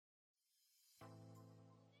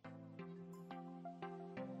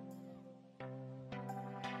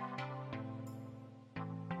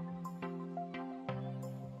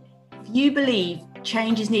you believe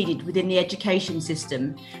change is needed within the education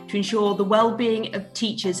system to ensure the well-being of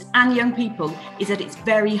teachers and young people is at its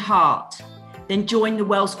very heart, then join the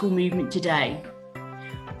Well School movement today.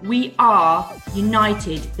 We are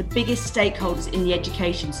united, the biggest stakeholders in the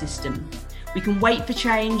education system. We can wait for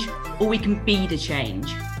change, or we can be the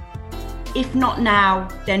change. If not now,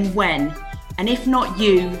 then when? And if not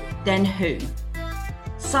you, then who?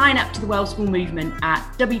 Sign up to the Well School movement at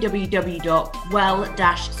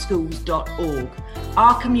www.well-schools.org.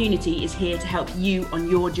 Our community is here to help you on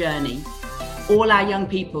your journey. All our young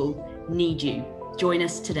people need you. Join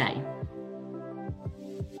us today.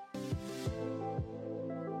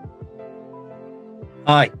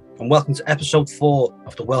 Hi, and welcome to episode 4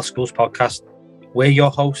 of the Well Schools podcast. We're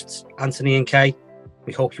your hosts, Anthony and Kay.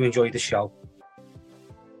 We hope you enjoy the show.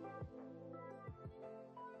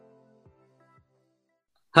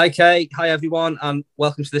 Hi, Kay. Hi, everyone, and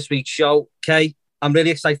welcome to this week's show. Kay, I'm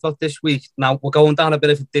really excited about this week. Now, we're going down a bit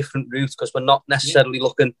of a different route because we're not necessarily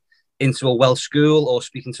looking into a Well school or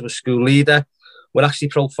speaking to a school leader. We're actually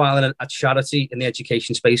profiling a charity in the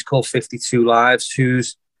education space called 52 Lives,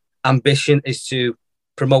 whose ambition is to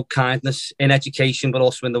promote kindness in education, but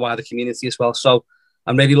also in the wider community as well. So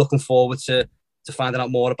I'm really looking forward to finding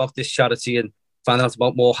out more about this charity and finding out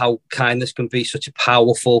about more how kindness can be such a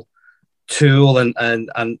powerful tool and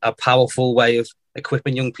a powerful way of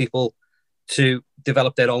equipping young people to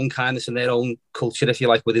develop their own kindness and their own culture, if you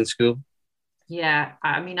like, within school. Yeah,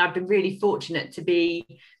 I mean, I've been really fortunate to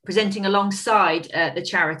be presenting alongside the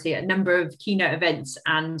charity at a number of keynote events,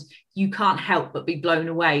 and you can't help but be blown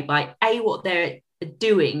away by what they're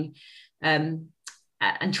doing and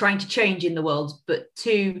trying to change in the world, but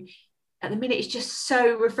two, at the minute, it's just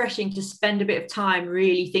so refreshing to spend a bit of time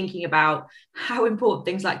really thinking about how important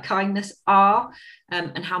things like kindness are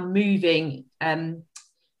and how moving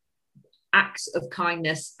acts of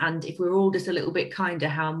kindness, and if we're all just a little bit kinder,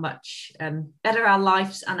 how much better our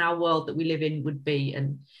lives and our world that we live in would be.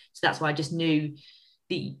 And so that's why I just knew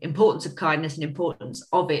the importance of kindness and importance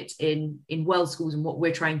of it in Well Schools and what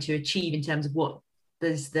we're trying to achieve in terms of what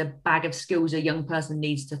there's the bag of skills a young person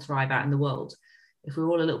needs to thrive out in the world. If we're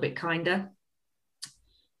all a little bit kinder,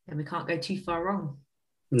 then we can't go too far wrong.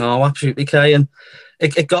 No, absolutely, Kay. And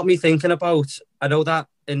it got me thinking about, I know that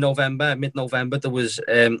in November, mid-November, there was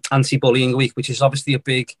anti-bullying week, which is obviously a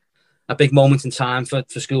big moment in time for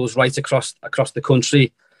schools right across the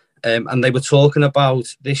country. And they were talking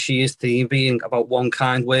about this year's theme being about one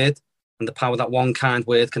kind word and the power that one kind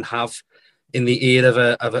word can have in the ear of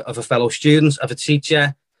a fellow student, of a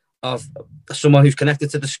teacher, of someone who's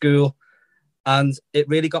connected to the school. And it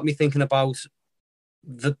really got me thinking about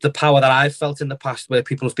the power that I've felt in the past where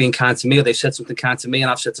people have been kind to me, or they've said something kind to me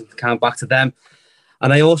and I've said something kind back to them.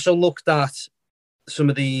 And I also looked at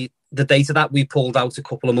some of the data that we pulled out a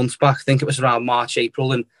couple of months back. I think it was around March,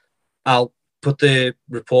 April, and I'll put the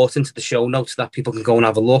report into the show notes that people can go and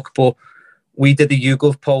have a look. But we did the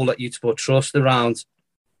YouGov poll at Youth Trust around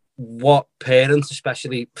what parents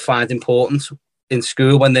especially find important in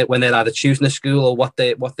school when they're either choosing a school or what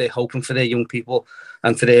they're hoping for their young people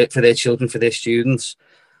and for their children, for their students.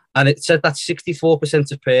 And it said that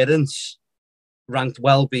 64% of parents ranked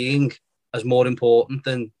well-being as more important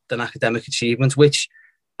than academic achievement, which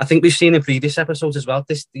I think we've seen in previous episodes as well.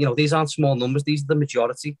 These aren't small numbers; these are the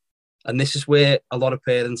majority, and this is where a lot of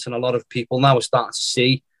parents and a lot of people now are starting to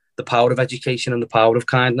see the power of education and the power of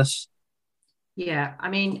kindness. Yeah, I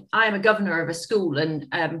mean, I am a governor of a school, and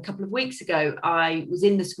a couple of weeks ago, I was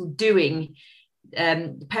in the school doing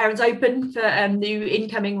the parents open for new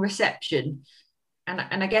incoming reception,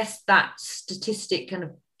 and I guess that statistic kind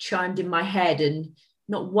of chimed in my head, and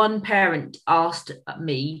not one parent asked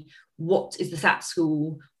me, what is the SAT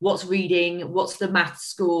school, what's reading, what's the math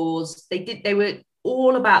scores. They were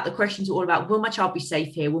all about, the questions were all about, will my child be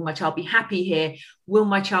safe here? Will my child be happy here? Will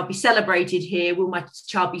my child be celebrated here? Will my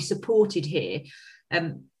child be supported here?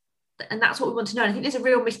 And that's what we want to know. And I think there's a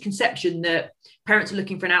real misconception that parents are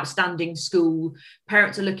looking for an outstanding school.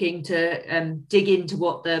 Parents are looking to dig into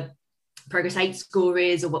what the Progress 8 score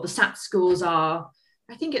is or what the SAT scores are.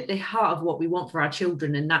 I think at the heart of what we want for our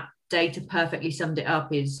children, and that data perfectly summed it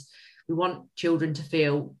up, is we want children to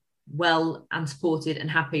feel well and supported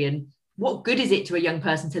and happy. And what good is it to a young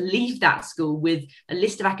person to leave that school with a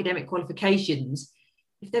list of academic qualifications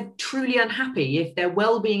if they're truly unhappy, if their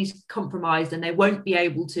well-being is compromised and they won't be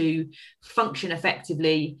able to function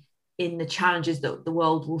effectively in the challenges that the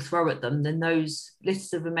world will throw at them? Then those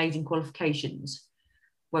lists of amazing qualifications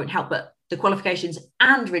won't help. But the qualifications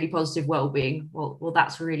and really positive well-being, well,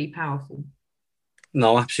 that's really powerful.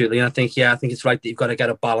 No, absolutely. And I think it's right that you've got to get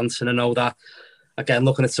a balance. And I know that, again,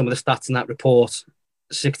 looking at some of the stats in that report,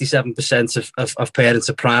 67% of parents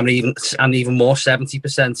at primary, and even more,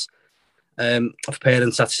 70% of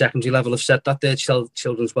parents at secondary level have said that their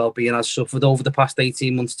children's well-being has suffered over the past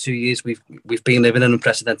 18 months, 2 years. We've been living in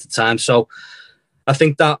unprecedented times. So I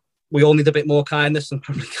think that we all need a bit more kindness, and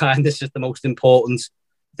probably kindness is the most important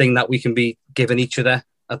thing that we can be giving each other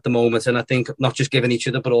at the moment. And I think not just giving each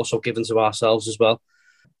other, but also giving to ourselves as well.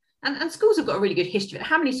 And schools have got a really good history.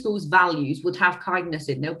 How many schools' values would have kindness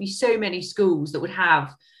in? There'll be so many schools that would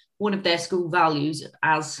have one of their school values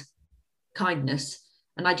as kindness.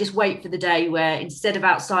 And I just wait for the day where instead of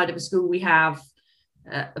outside of a school, we have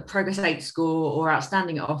a Progress 8 score or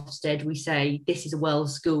outstanding at Ofsted, we say, this is a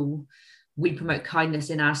Wells school. We promote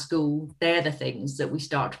kindness in our school. They're the things that we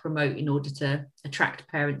start to promote in order to attract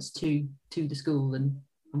parents to the school. And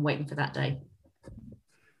I'm waiting for that day.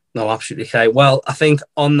 No, absolutely. Okay. Well, I think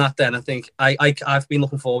on that then, I think I've been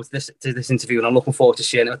looking forward to this interview, and I'm looking forward to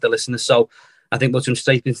sharing it with the listeners. So I think we'll jump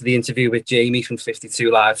straight into the interview with Jaime from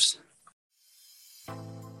 52 Lives.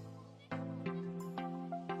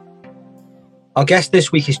 Our guest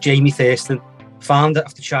this week is Jaime Thurston, founder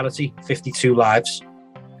of the charity 52 Lives.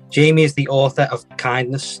 Jaime is the author of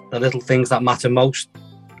Kindness, the Little Things That Matter Most,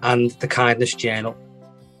 and the Kindness Journal.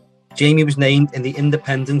 Jaime was named in the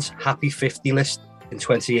Independent's Happy 50 list in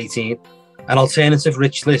 2018, an alternative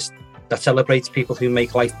rich list that celebrates people who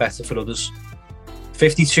make life better for others.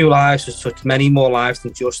 52 Lives has touched many more lives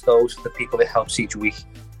than just those of the people it helps each week.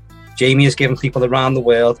 Jaime has given people around the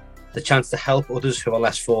world the chance to help others who are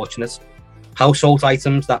less fortunate. Household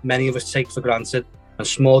items that many of us take for granted, and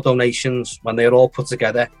small donations, when they are all put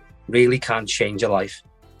together, really can change a life.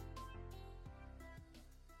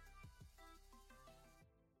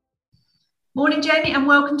 Morning, Jaime, and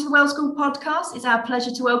welcome to the Wells School podcast. It's our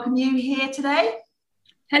pleasure to welcome you here today.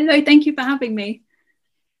 Hello, thank you for having me.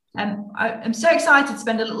 I'm so excited to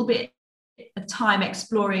spend a little bit of time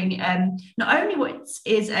exploring not only what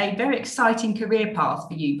is a very exciting career path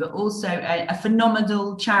for you, but also a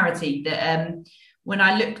phenomenal charity that when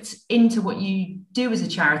I looked into what you do as a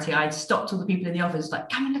charity, I stopped all the people in the office like,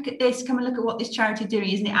 come and look at this, come and look at what this charity is doing.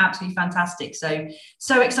 Isn't it absolutely fantastic?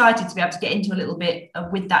 So excited to be able to get into a little bit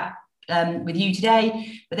with that with you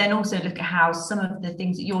today, but then also look at how some of the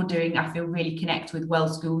things that you're doing, I feel, really connect with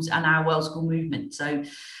Wells Schools and our Wells School movement. So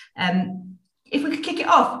if we could kick it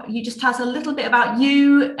off, you just tell us a little bit about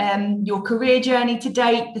you, your career journey to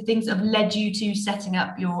date, the things that have led you to setting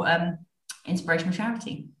up your inspirational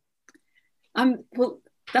charity. Well,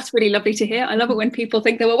 that's really lovely to hear. I love it when people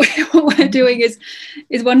think that what we're doing is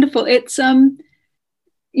wonderful. It's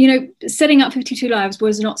setting up 52 Lives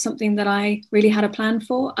was not something that I really had a plan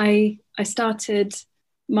for. I started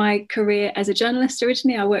my career as a journalist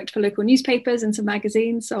originally. I worked for local newspapers and some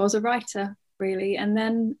magazines, so I was a writer really. And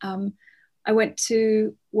then I went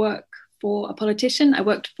to work for a politician. I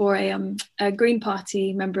worked for a Green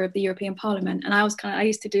Party member of the European Parliament, and I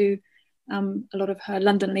used to do a lot of her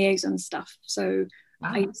London liaison stuff. So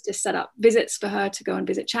wow. I used to set up visits for her to go and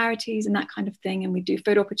visit charities and that kind of thing, and we do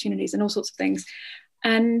photo opportunities and all sorts of things.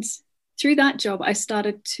 And through that job, I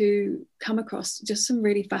started to come across just some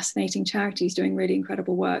really fascinating charities doing really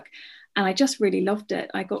incredible work. And I just really loved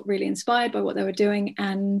it. I got really inspired by what they were doing.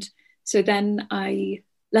 And so then I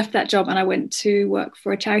left that job and I went to work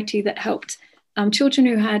for a charity that helped children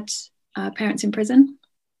who had parents in prison.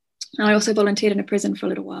 And I also volunteered in a prison for a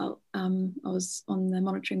little while. I was on the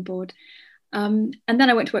monitoring board. And then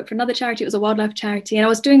I went to work for another charity. It was a wildlife charity, and I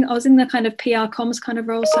was in the kind of PR comms kind of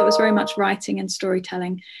role, so it was very much writing and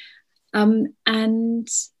storytelling. And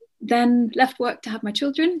then left work to have my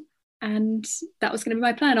children, and that was going to be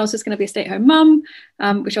my plan. I was just going to be a stay-at-home mum,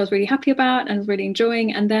 which I was really happy about and really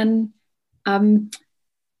enjoying. And then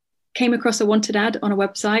came across a wanted ad on a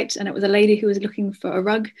website, and it was a lady who was looking for a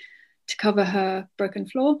rug to cover her broken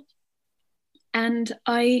floor. And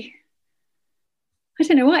I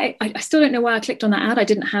don't know why. I still don't know why I clicked on that ad. I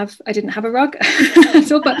didn't have a rug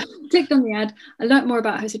at all, but clicked on the ad. I learnt more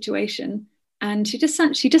about her situation, and she just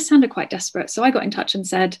sounded quite desperate. So I got in touch and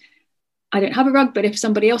said, I don't have a rug, but if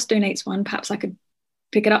somebody else donates one, perhaps I could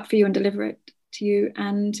pick it up for you and deliver it to you.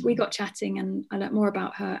 And we got chatting, and I learnt more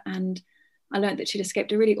about her, and I learnt that she'd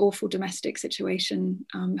escaped a really awful domestic situation.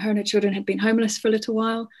 Her and her children had been homeless for a little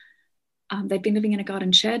while. They'd been living in a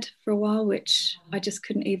garden shed for a while, which I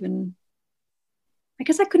couldn't even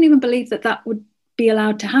believe that would be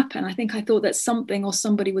allowed to happen. I think I thought that something or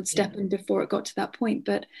somebody would step in before it got to that point.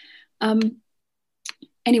 But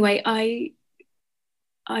anyway, I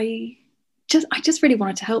just really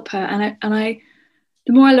wanted to help her. And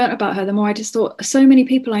the more I learned about her, the more I just thought so many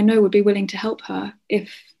people I know would be willing to help her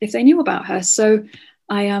if they knew about her. So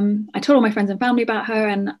I told all my friends and family about her,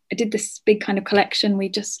 and I did this big kind of collection.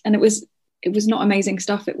 And it was not amazing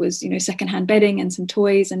stuff. It was, secondhand bedding and some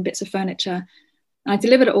toys and bits of furniture. And I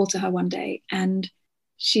delivered it all to her one day, and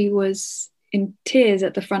she was in tears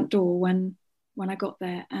at the front door when I got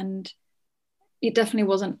there. And it definitely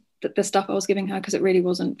wasn't the stuff I was giving her, because it really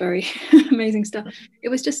wasn't very amazing stuff. It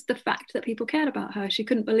was just the fact that people cared about her. She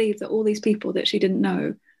couldn't believe that all these people that she didn't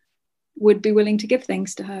know would be willing to give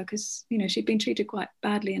things to her, because she'd been treated quite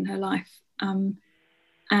badly in her life,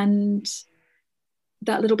 and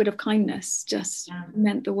that little bit of kindness just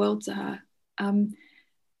meant the world to her. And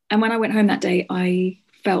when I went home that day, I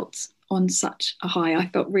felt on such a high. I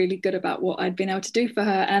felt really good about what I'd been able to do for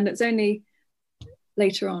her. And it's only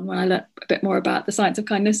later on, when I learned a bit more about the science of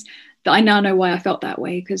kindness, that I now know why I felt that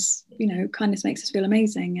way, because kindness makes us feel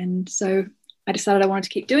amazing. And so I decided I wanted to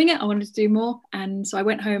keep doing it. I wanted to do more. And so I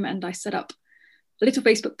went home and I set up a little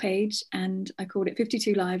Facebook page, and I called it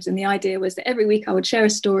 52 Lives. And the idea was that every week I would share a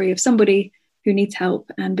story of somebody who needs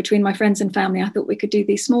help. And between my friends and family, I thought we could do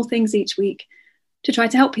these small things each week to try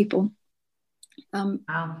to help people.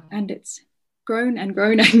 Wow. And it's grown and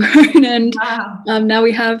grown and grown. And wow. Now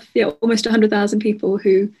we have almost 100,000 people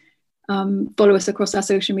who follow us across our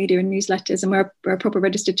social media and newsletters. And we're a proper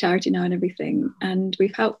registered charity now and everything. And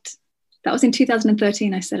we've helped. That was in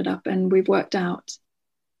 2013 I set it up, and we've worked out.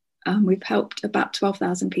 We've helped about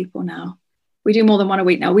 12,000 people now. We do more than one a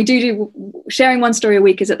week now. We do sharing one story a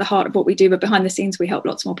week is at the heart of what we do, but behind the scenes we help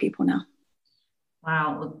lots more people now.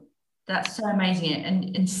 Wow, well, that's so amazing,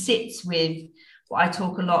 and sits with what I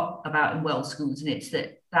talk a lot about in world schools, and it's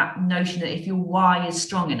that notion that if your why is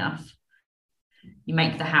strong enough, you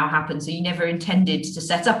make the how happen. So you never intended to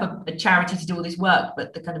set up a charity to do all this work,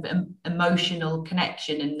 but the kind of emotional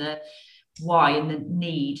connection and the why and the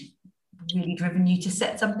need really driven you to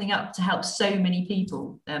set something up to help so many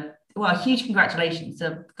people. Well, huge congratulations.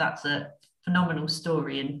 So that's a phenomenal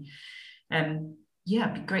story, and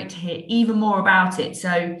it'd be great to hear even more about it.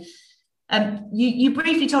 So you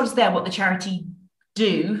briefly told us there what the charity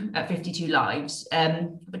do at 52 Lives,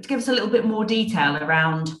 but to give us a little bit more detail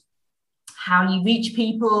around how you reach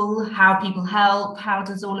people, how people help, how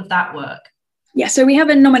does all of that work? Yeah, so we have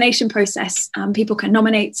a nomination process. People can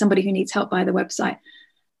nominate somebody who needs help via the website.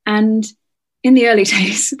 And in the early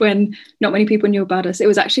days, when not many people knew about us, it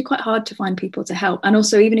was actually quite hard to find people to help. And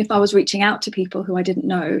also, even if I was reaching out to people who I didn't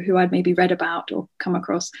know, who I'd maybe read about or come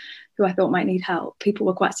across, who I thought might need help, people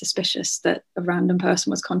were quite suspicious that a random person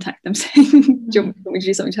was contacting them saying, do you want me to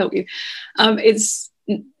do something to help you?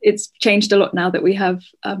 It's changed a lot now that we have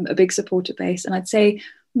a big supporter base. And I'd say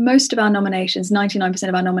most of our nominations, 99%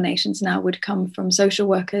 of our nominations now would come from social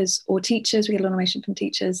workers or teachers. We get a nomination from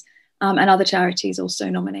teachers, and other charities also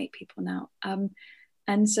nominate people now.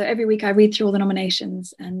 And so every week I read through all the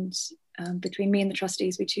nominations, and between me and the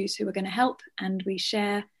trustees, we choose who we're going to help, and we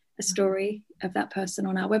share a story of that person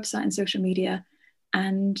on our website and social media,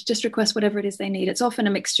 and just request whatever it is they need. It's often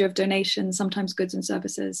a mixture of donations, sometimes goods and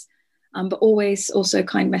services, but always also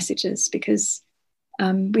kind messages, because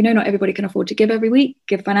we know not everybody can afford to give every week,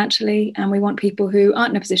 give financially, and we want people who aren't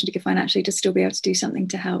in a position to give financially to still be able to do something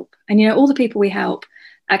to help. And all the people we help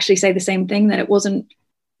actually say the same thing, that it wasn't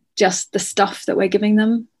just the stuff that we're giving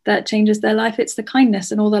them that changes their life, it's the kindness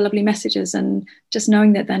and all their lovely messages, and just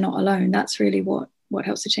knowing that they're not alone. That's really what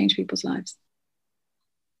helps to change people's lives.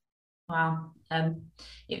 Wow.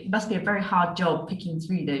 It must be a very hard job picking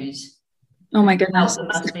through those. Oh my goodness. That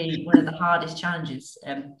must be one of the hardest challenges.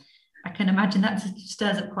 I can imagine that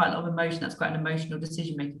stirs up quite a lot of emotion. That's quite an emotional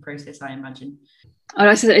decision-making process, I imagine. Oh,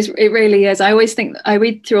 it really is. I always think, I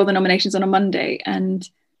read through all the nominations on a Monday, and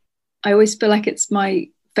I always feel like it's my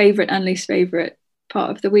favourite and least favourite part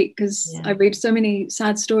of the week, because I read so many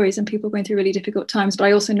sad stories and people going through really difficult times, but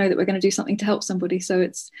I also know that we're going to do something to help somebody. So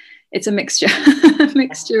it's a mixture,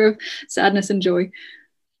 of sadness and joy.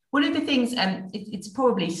 One of the things, it's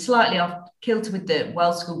probably slightly off kilter with the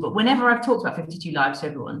Welsh School, but whenever I've talked about 52 Lives to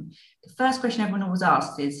everyone, the first question everyone always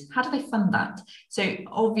asks is, how do they fund that? So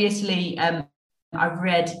obviously, I've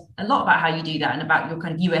read a lot about how you do that and about your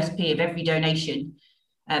kind of USP of every donation.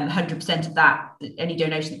 100% of that, any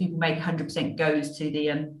donation that people make, 100% goes to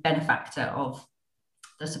the benefactor of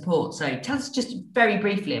the support. So tell us just very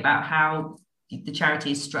briefly about how the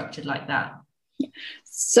charity is structured like that.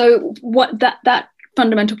 So what that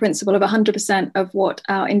fundamental principle of 100% of what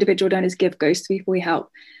our individual donors give goes to people we help.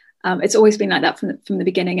 It's always been like that from the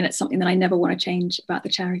beginning, and it's something that I never want to change about the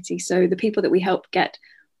charity. So the people that we help get,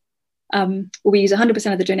 we use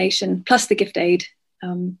 100% of the donation plus the gift aid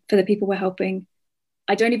for the people we're helping.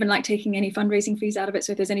 I don't even like taking any fundraising fees out of it.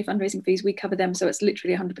 So if there's any fundraising fees, we cover them. So it's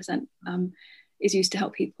literally 100%. is used to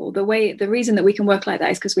help people. The reason that we can work like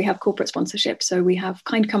that is because we have corporate sponsorship. So we have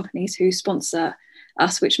kind companies who sponsor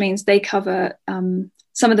us, which means they cover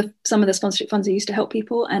some of the sponsorship funds are used to help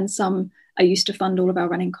people, and some are used to fund all of our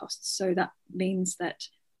running costs. So that means that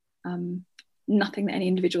nothing that any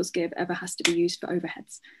individuals give ever has to be used for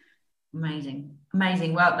overheads. Amazing.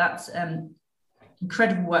 Well, that's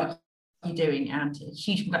incredible work you're doing, and a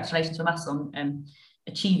huge congratulations from us on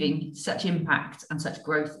achieving such impact and such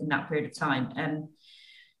growth in that period of time.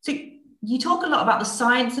 So you talk a lot about the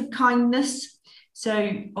science of kindness.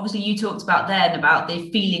 So obviously you talked about the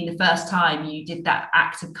feeling the first time you did that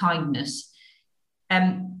act of kindness.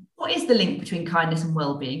 What is the link between kindness and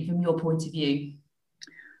well-being from your point of view?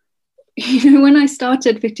 When I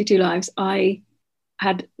started 52 Lives, I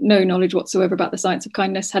had no knowledge whatsoever about the science of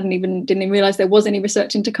kindness, didn't even realize there was any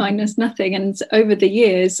research into kindness, nothing. And over the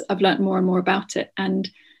years, I've learned more and more about it. And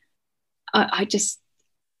I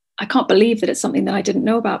can't believe that it's something that I didn't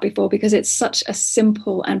know about before, because it's such a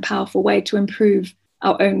simple and powerful way to improve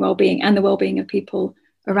our own well-being and the well-being of people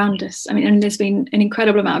around us. I mean, and there's been an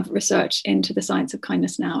incredible amount of research into the science of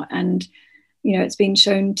kindness now. And, it's been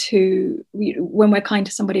shown to, when we're kind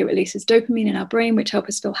to somebody, it releases dopamine in our brain, which helps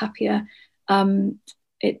us feel happier.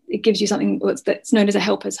 It gives you something that's known as a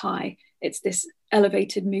helper's high. It's this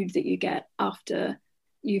elevated mood that you get after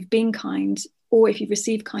you've been kind, or if you've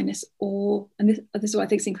received kindness, and this is what I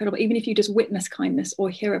think is incredible, even if you just witness kindness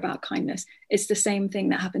or hear about kindness, it's the same thing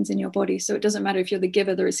that happens in your body. So it doesn't matter if you're the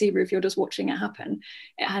giver, the receiver, if you're just watching it happen,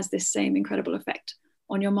 it has this same incredible effect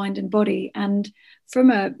on your mind and body. And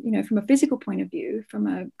from a physical point of view, from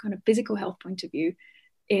a kind of physical health point of view,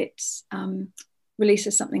 it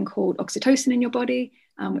releases something called oxytocin in your body,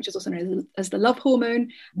 which is also known as the love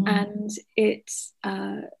hormone. And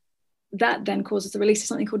that then causes the release of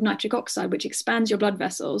something called nitric oxide, which expands your blood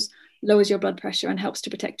vessels, lowers your blood pressure, and helps to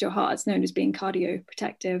protect your heart. It's known as being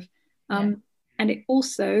cardioprotective. And it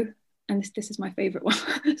also, and this is my favorite one,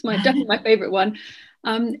 it's definitely my favorite one,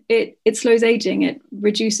 it slows aging. It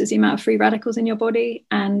reduces the amount of free radicals in your body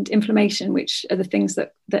and inflammation, which are the things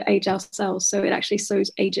that age our cells. So it actually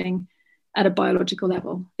slows aging at a biological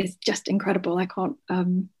level. It's just incredible. I can't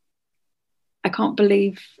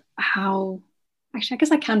believe how, actually I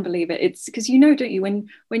guess I can believe it. It's because don't you,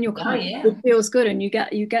 when you're kind, it feels good, and you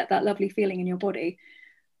get that lovely feeling in your body,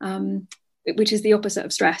 which is the opposite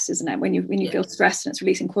of stress, isn't it? When you feel stressed and it's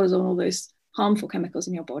releasing cortisol and all those harmful chemicals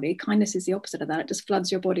in your body, kindness is the opposite of that. It just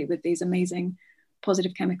floods your body with these amazing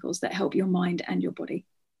positive chemicals that help your mind and your body.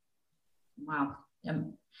 Wow.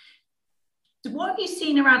 So what have you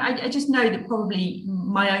seen around? I just know that probably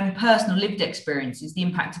my own personal lived experience is the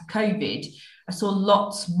impact of COVID. I saw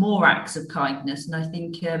lots more acts of kindness, and I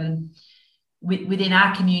think within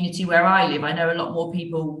our community where I live, I know a lot more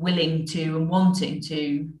people willing to and wanting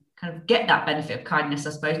to kind of get that benefit of kindness,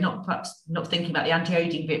 I suppose, perhaps not thinking about the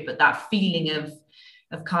anti-aging bit, but that feeling of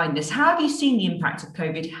kindness. How have you seen the impact of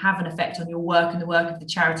COVID have an effect on your work and the work of the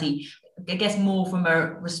charity? I guess more from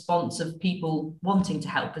a response of people wanting to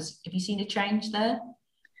help us. Have you seen a change there?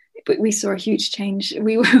 But we saw a huge change.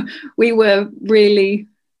 We were really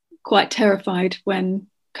quite terrified when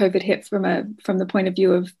COVID hit from the point of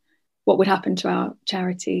view of what would happen to our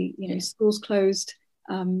charity. Schools closed.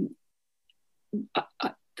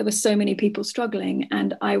 There were so many people struggling,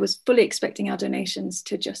 and I was fully expecting our donations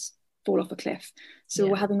to just fall off a cliff. So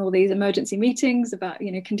we're having all these emergency meetings about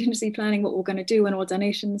contingency planning, what we're going to do when our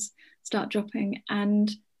donations start dropping, and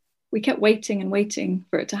we kept waiting and waiting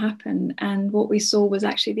for it to happen. And what we saw was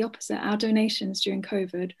actually the opposite. Our donations during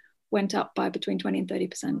COVID went up by between 20 and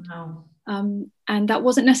 30%. Wow. And that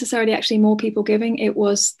wasn't necessarily actually more people giving. It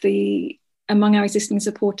was among our existing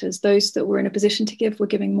supporters, those that were in a position to give were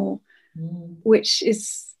giving more, which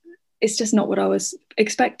it's just not what I was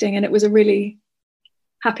expecting. And it was a really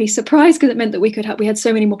happy surprise, because it meant that we could help. We had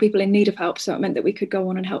so many more people in need of help, so it meant that we could go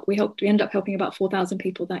on and help. We ended up helping about 4,000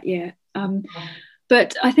 people that year.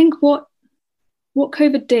 But I think what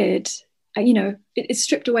COVID did, it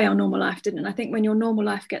stripped away our normal life, didn't it? And I think when your normal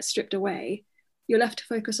life gets stripped away, you're left to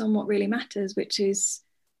focus on what really matters, which is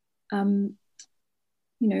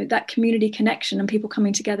that community connection and people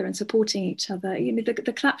coming together and supporting each other.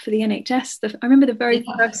 The clap for the NHS. I remember the very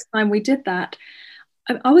first time we did that,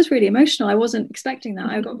 I was really emotional. I wasn't expecting that.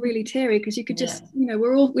 I got really teary, because you could just,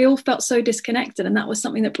 we all felt so disconnected, and that was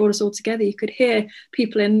something that brought us all together. You could hear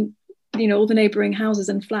people in, all the neighbouring houses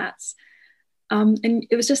and flats, and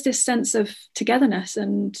it was just this sense of togetherness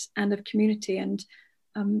and of community. And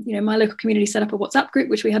my local community set up a WhatsApp group,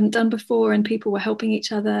 which we hadn't done before, and people were helping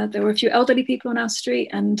each other. There were a few elderly people on our street,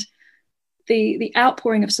 and the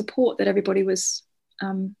outpouring of support that everybody was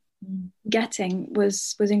getting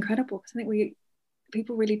was incredible. Because I think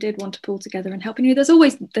people really did want to pull together and help. And there's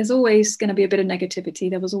always going to be a bit of negativity.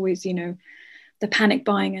 There was always, the panic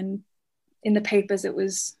buying, and in the papers it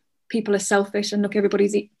was people are selfish and look,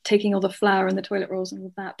 everybody's taking all the flour and the toilet rolls and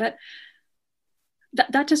all that. But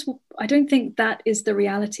that just, I don't think that is the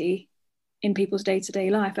reality in people's day-to-day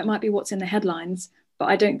life. It might be what's in the headlines, but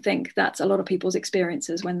I don't think that's a lot of people's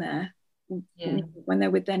experiences when they're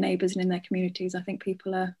with their neighbours and in their communities. I think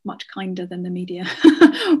people are much kinder than the media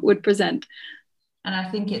would present. And I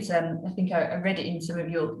think it's I think I read it in some of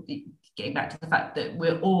your, getting back to the fact that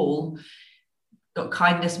we're all got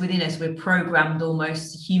kindness within us. We're programmed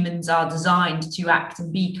almost. Humans are designed to act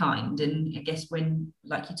and be kind. And I guess when,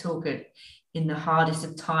 like you talk, in the hardest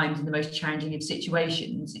of times, in the most challenging of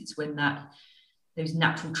situations, it's when those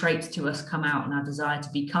natural traits to us come out, and our desire to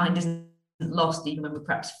be kind isn't lost, even when we're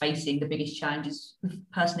perhaps facing the biggest challenges we've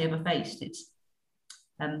personally ever faced. It's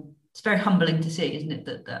very humbling to see, isn't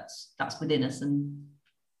it, that's within us, and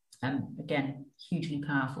again, hugely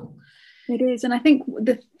powerful. It is. And I think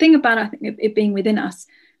the thing about it being within us,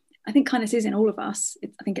 I think kindness is in all of us.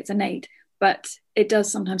 I think it's innate, but it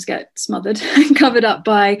does sometimes get smothered and covered up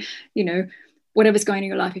by, whatever's going on in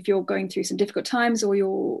your life. If you're going through some difficult times, or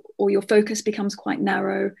your focus becomes quite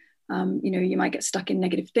narrow, you might get stuck in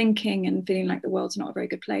negative thinking and feeling like the world's not a very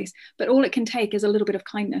good place. But all it can take is a little bit of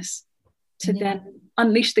kindness to then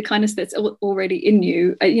unleash the kindness that's already in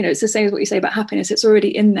you. It's the same as what you say about happiness. It's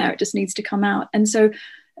already in there. It just needs to come out. And so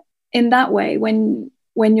in that way, when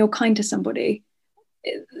you're kind to somebody,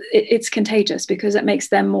 it's contagious, because it makes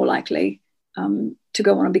them more likely to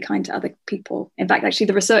go on and be kind to other people. In fact, actually,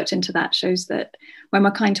 the research into that shows that when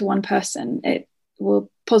we're kind to one person, it will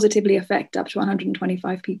positively affect up to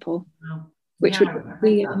 125 people, which would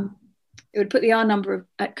put the R number of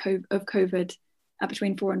COVID at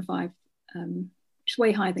between 4 and 5, which is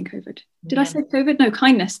way higher than COVID. Did I say COVID? No,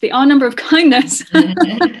 kindness. The R number of kindness.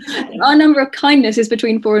 The R number of kindness is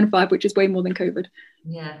between 4 and 5, which is way more than COVID.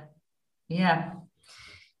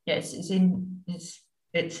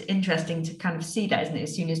 It's interesting to kind of see that, isn't it?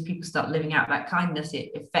 As soon as people start living out that kindness,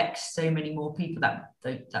 it affects so many more people.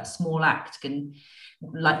 That small act can,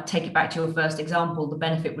 like, take it back to your first example, the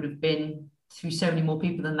benefit would have been through so many more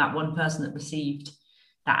people than that one person that received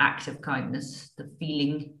that act of kindness. The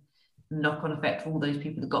feeling, knock-on effect for all those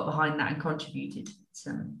people that got behind that and contributed. It's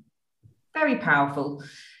very powerful.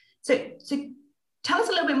 So tell us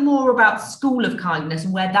a little bit more about School of Kindness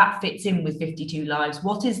and where that fits in with 52 Lives.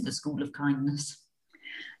 What is the School of Kindness?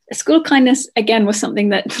 School of Kindness, again, was something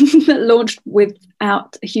that that launched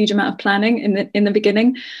without a huge amount of planning in the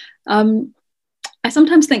beginning. I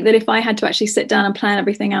sometimes think that if I had to actually sit down and plan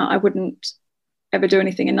everything out, I wouldn't ever do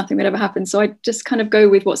anything and nothing would ever happen. So I just kind of go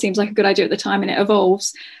with what seems like a good idea at the time, and it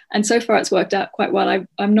evolves. And so far, it's worked out quite well.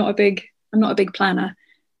 I'm not a big planner,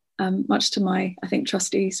 much to my, I think,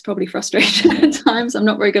 trustees' probably frustration at times. I'm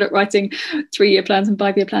not very good at writing 3-year plans and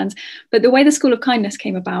 5-year plans. But the way the School of Kindness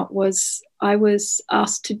came about was I was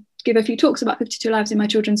asked to give a few talks about 52 Lives in my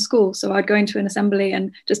children's school. So I'd go into an assembly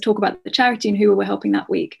and just talk about the charity and who we were helping that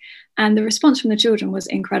week. And the response from the children was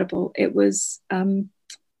incredible. It was,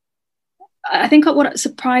 I think what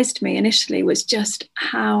surprised me initially was just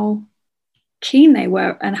how keen they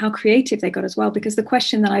were and how creative they got as well. Because the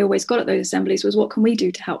question that I always got at those assemblies was, what can we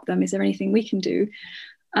do to help them? Is there anything we can do?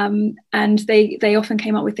 And they often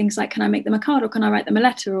came up with things like, can I make them a card, or can I write them a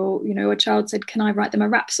letter? Or, a child said, can I write them a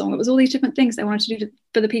rap song? It was all these different things they wanted to do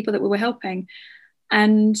for the people that we were helping.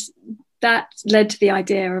 And that led to the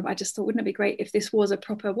idea of, I just thought, wouldn't it be great if this was a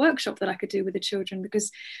proper workshop that I could do with the children?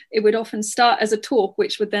 Because it would often start as a talk,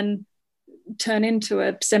 which would then turn into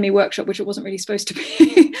a semi-workshop, which it wasn't really supposed to be.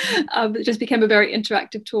 It just became a very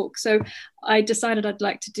interactive talk. So I decided I'd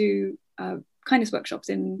like to do kindness workshops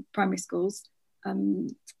in primary schools.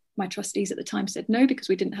 My trustees at the time said no, because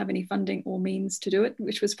we didn't have any funding or means to do it,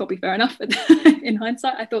 which was probably fair enough. In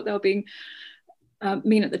hindsight, I thought they were being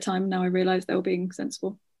mean at the time. Now I realise they were being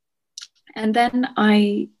sensible. And then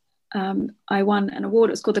I won an award.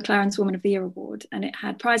 It was called the Clarence Woman of the Year Award, and it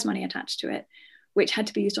had prize money attached to it, which had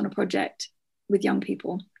to be used on a project with young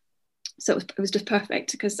people. So it was just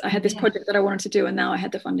perfect, because I had this project that I wanted to do, and now I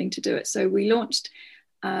had the funding to do it. So we launched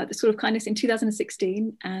the School of Kindness in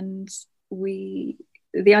 2016, and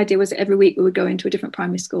the idea was that every week we would go into a different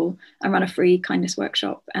primary school and run a free kindness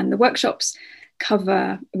workshop. And the workshops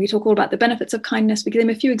we talk all about the benefits of kindness. We give them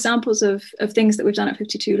a few examples of things that we've done at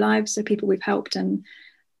 52 Lives, so people we've helped, and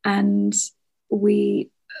we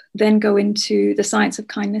then go into the science of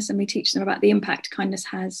kindness, and we teach them about the impact kindness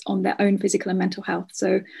has on their own physical and mental health.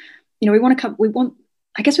 So, we want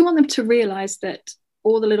them to realize that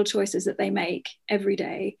all the little choices that they make every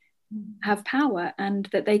day have power, and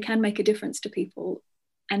that they can make a difference to people.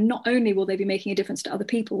 And not only will they be making a difference to other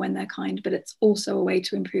people when they're kind, but it's also a way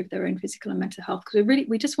to improve their own physical and mental health, because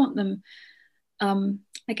we just want them,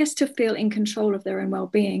 I guess, to feel in control of their own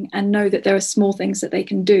well-being and know that there are small things that they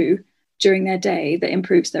can do during their day that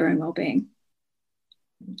improves their own well-being.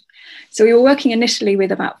 So we were working initially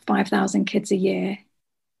with about 5,000 kids a year,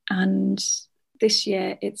 and this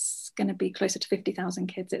year it's going to be closer to 50,000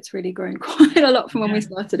 kids. It's really grown quite a lot from when we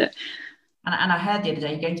started it. And I heard the other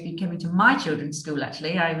day you're going to be coming to my children's school.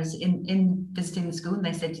 Actually, I was in visiting the school, and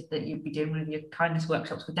they said that you'd be doing one of your kindness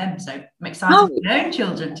workshops with them. So I'm excited for my own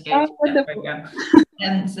children to go to that program.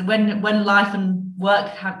 And so when life and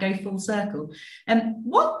work go full circle.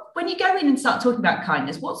 When you go in and start talking about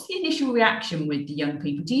kindness, what's the initial reaction with the young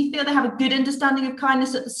people? Do you feel they have a good understanding of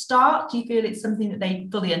kindness at the start? Do you feel it's something that they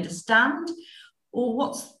fully understand, or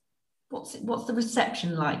what's the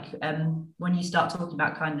reception like when you start talking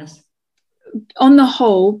about kindness? On the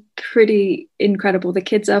whole, pretty incredible. The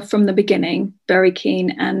kids are from the beginning very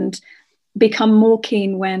keen, and become more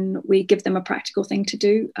keen when we give them a practical thing to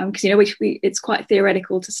do, because it's quite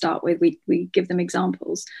theoretical to start with. We give them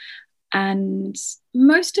examples, and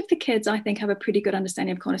most of the kids, I think, have a pretty good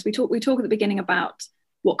understanding of kindness. We talk at the beginning about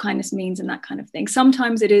what kindness means and that kind of thing.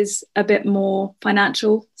 Sometimes it is a bit more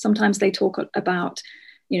financial. Sometimes they talk about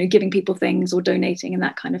giving people things or donating and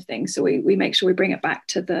that kind of thing. So we make sure we bring it back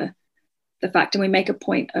to the fact, and we make a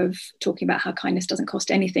point of talking about how kindness doesn't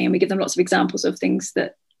cost anything, and we give them lots of examples of things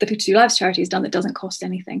that the 52 Lives charity has done that doesn't cost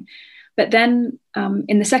anything. But then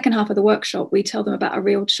in the second half of the workshop, we tell them about a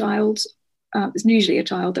real child. It's usually a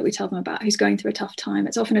child that we tell them about who's going through a tough time.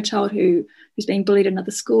 It's often a child who's being bullied in another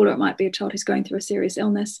school, or it might be a child who's going through a serious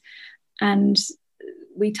illness, and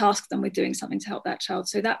we task them with doing something to help that child.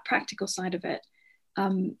 So that practical side of it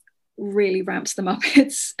really ramps them up.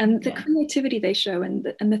 The creativity they show and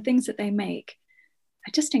the things that they make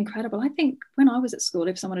are just incredible. I think when I was at school,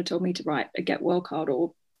 if someone had told me to write a get well card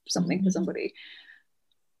or something for somebody,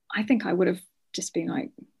 I think I would have just been like,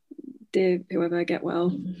 dear whoever, get well.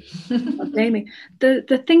 Jamie.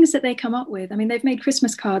 The things that they come up with, I mean, they've made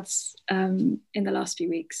Christmas cards in the last few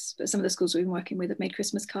weeks, but some of the schools we've been working with have made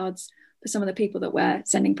Christmas cards for some of the people that we're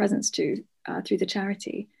sending presents to through the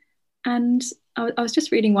charity. And I was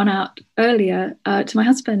just reading one out earlier to my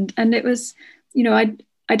husband, and it was,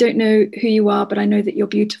 I don't know who you are, but I know that you're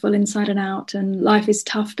beautiful inside and out, and life is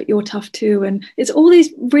tough, but you're tough too. And it's all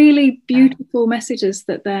these really beautiful messages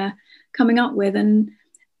that they're coming up with. And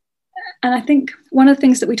I think one of the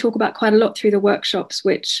things that we talk about quite a lot through the workshops,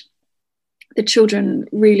 which the children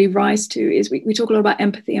really rise to, is we talk a lot about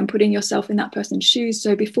empathy and putting yourself in that person's shoes.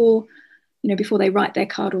 So before they write their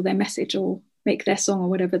card or their message or make their song or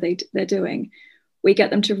whatever they're doing, we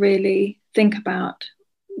get them to really think about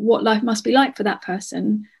what life must be like for that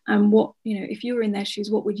person, and what, if you were in their shoes,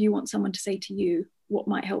 what would you want someone to say to you? What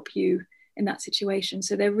might help you in that situation?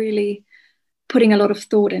 So they're really putting a lot of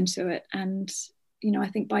thought into it. And, I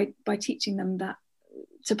think by teaching them that,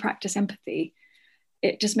 to practice empathy,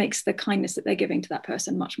 it just makes the kindness that they're giving to that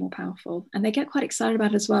person much more powerful. And they get quite excited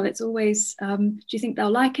about it as well. It's always, do you think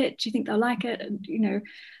they'll like it? Do you think they'll like it? And,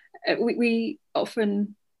 we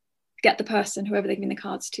often get the person, whoever they're giving the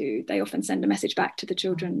cards to, they often send a message back to the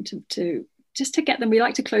children to just to get them. We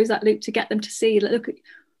like to close that loop, to get them to see, look,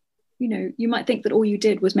 you might think that all you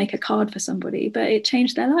did was make a card for somebody, but it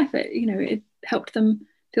changed their life. It helped them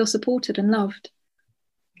feel supported and loved.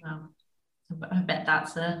 Wow. I bet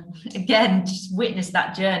that's again, just witness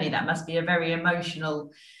that journey. That must be a very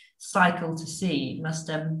emotional cycle to see. It must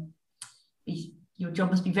be, your job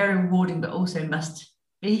must be very rewarding, but also must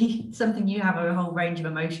be something you have a whole range of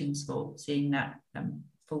emotions for, seeing that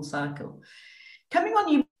full cycle. Coming on,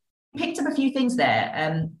 you picked up a few things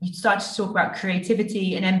there. You started to talk about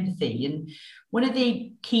creativity and empathy, and one of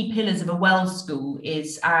the key pillars of a well school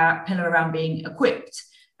is our pillar around being equipped,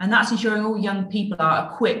 and that's ensuring all young people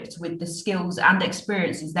are equipped with the skills and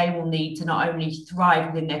experiences they will need to not only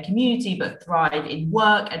thrive within their community, but thrive in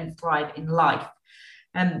work and thrive in life.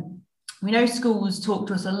 We know schools talk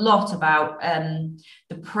to us a lot about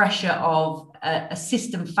the pressure of a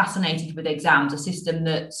system fascinated with exams, a system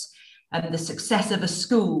that's the success of a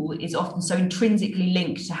school is often so intrinsically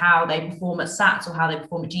linked to how they perform at SATs or how they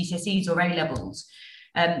perform at GCSEs or A-levels.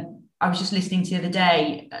 I was just listening to the other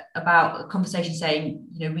day about a conversation saying,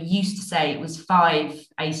 we used to say it was 5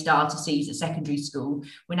 A-star to Cs at secondary school.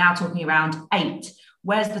 We're now talking around 8.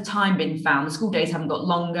 Where's the time been found? The school days haven't got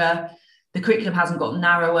longer. The curriculum hasn't got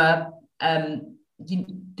narrower.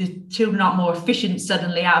 The children aren't more efficient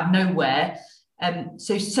suddenly out of nowhere.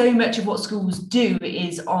 So much of what schools do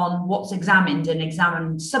is on what's examined and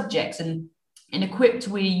examined subjects. And in Equipped,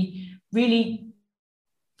 we really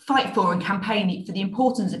fight for and campaign for the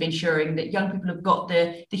importance of ensuring that young people have got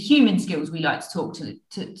the human skills we like to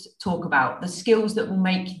talk about, the skills that will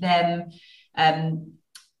make them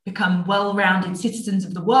become well-rounded citizens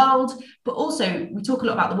of the world. But also we talk a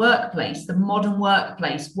lot about the workplace, the modern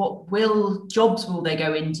workplace. What jobs will they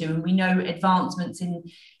go into? And we know advancements in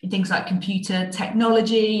things like computer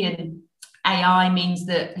technology and AI means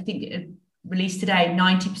that, I think released today,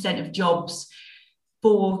 90% of jobs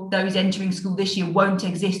for those entering school this year won't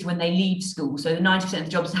exist when they leave school. So the 90% of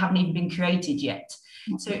the jobs haven't even been created yet.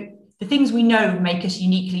 So the things we know make us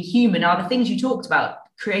uniquely human are the things you talked about: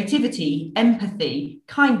 creativity, empathy,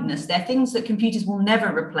 kindness. They're things that computers will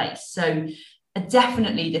never replace. So are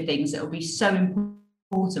definitely the things that will be so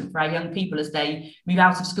important for our young people as they move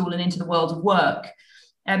out of school and into the world of work.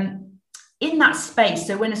 In that space,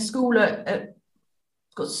 so when a school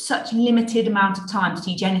got such limited amount of time to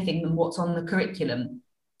teach anything than what's on the curriculum,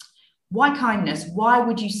 why kindness? Why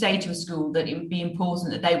would you say to a school that it would be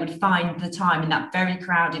important that they would find the time in that very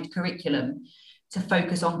crowded curriculum to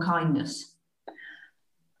focus on kindness?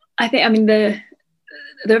 I think, the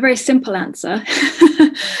very simple answer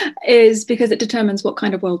is because it determines what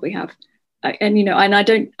kind of world we have. I'm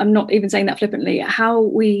not even saying that flippantly. How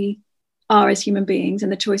we are as human beings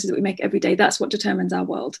and the choices that we make every day, that's what determines our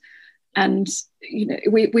world. And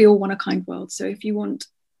we all want a kind world. So if you want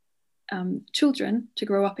children to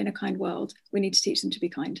grow up in a kind world, we need to teach them to be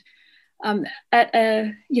kind. At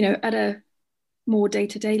a more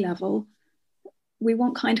day-to-day level, we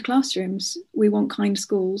want kind classrooms, we want kind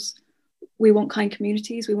schools, we want kind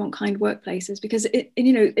communities, we want kind workplaces, because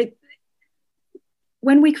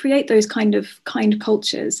when we create those kind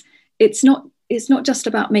cultures, it's not just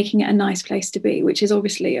about making it a nice place to be, which is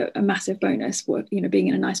obviously a massive bonus for being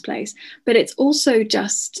in a nice place, but it's also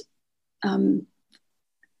just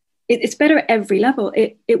it's better at every level.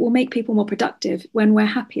 It will make people more productive. When we're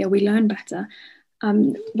happier, we learn better.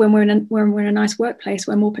 When we're in a nice workplace,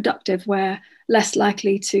 we're more productive. We're less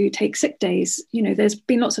likely to take sick days. There's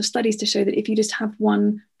been lots of studies to show that if you just have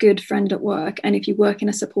one good friend at work, and if you work in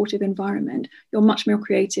a supportive environment, you're much more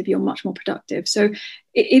creative, you're much more productive. So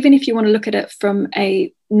even if you want to look at it from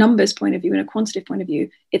a numbers point of view and a quantitative point of view,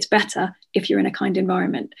 it's better if you're in a kind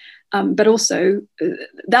environment. But also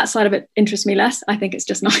that side of it interests me less. I think it's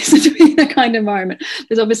just nicer to be in a kind environment.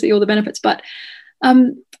 There's obviously all the benefits, but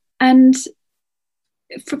and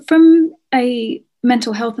from a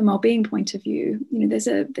mental health and well-being point of view, there's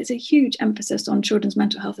a huge emphasis on children's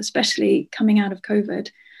mental health, especially coming out of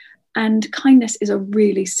COVID. And kindness is a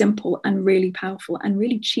really simple and really powerful and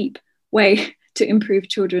really cheap way to improve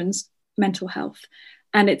children's mental health.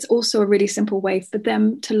 And it's also a really simple way for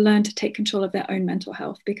them to learn to take control of their own mental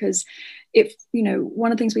health. Because if,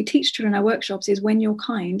 one of the things we teach children in our workshops is when you're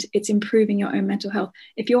kind, it's improving your own mental health.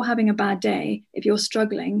 If you're having a bad day, if you're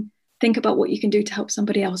struggling, think about what you can do to help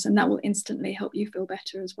somebody else, and that will instantly help you feel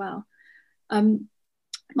better as well.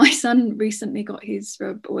 My son recently got his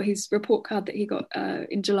report card that he got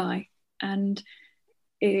in July, and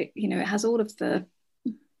it has all of the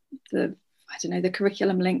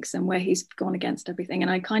curriculum links and where he's gone against everything. And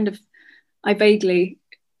I vaguely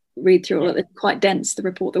read through all of it. It's quite dense, the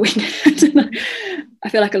report that we get. I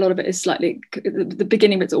feel like a lot of it is slightly, the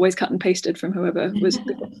beginning bit's always cut and pasted from whoever was.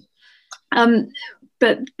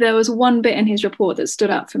 But there was one bit in his report that stood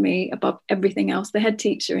out for me above everything else. The head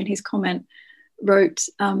teacher in his comment wrote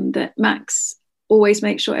that Max always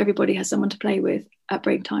makes sure everybody has someone to play with at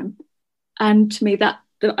break time. And to me, that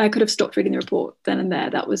I could have stopped reading the report then and there.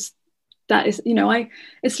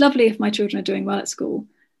 It's lovely if my children are doing well at school,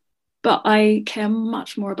 but I care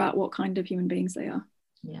much more about what kind of human beings they are.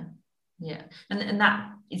 Yeah. And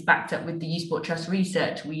that is backed up with the Youth Sport Trust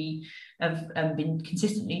research. We have been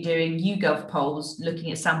consistently doing YouGov polls,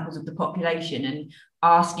 looking at samples of the population and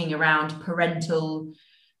asking around parental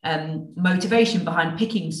motivation behind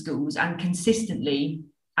picking schools, and consistently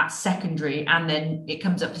at secondary, and then it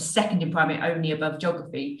comes up to second in primary only above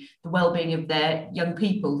geography, the well-being of their young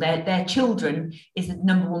people, their children is the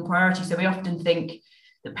number one priority. So we often think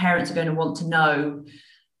that parents are going to want to know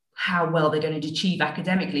how well they're going to achieve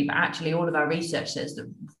academically, but actually all of our research says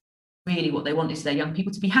that really what they want is their young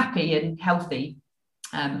people to be happy and healthy,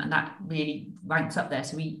 and that really ranks up there.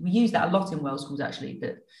 So we use that a lot in Welsh schools, actually,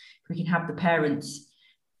 that if we can have the parents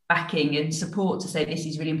backing and support to say this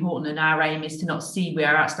is really important, and our aim is to not see we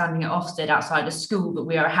are outstanding at Ofsted outside of school, but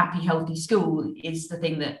we are a happy, healthy school, is the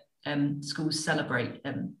thing that schools celebrate.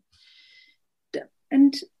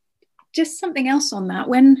 And just something else on that,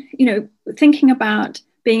 when thinking about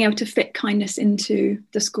being able to fit kindness into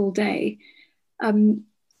the school day,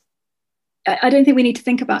 I don't think we need to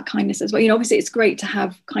think about kindness as well. Obviously it's great to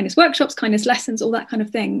have kindness workshops, kindness lessons, all that kind of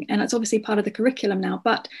thing, and it's obviously part of the curriculum now.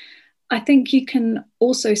 But I think you can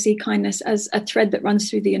also see kindness as a thread that runs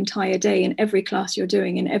through the entire day in every class you're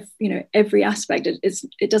doing, in every aspect.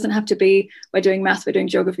 It doesn't have to be, we're doing math, we're doing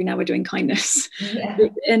geography, now we're doing kindness. Yeah.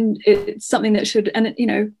 And it's something that should, and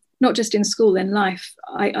not just in school, in life.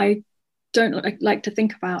 I don't like to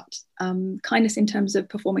think about kindness in terms of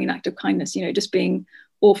performing an act of kindness, just being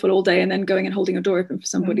awful all day and then going and holding a door open for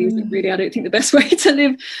somebody. Really, I don't think the best way to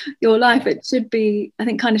live your life. It should be, I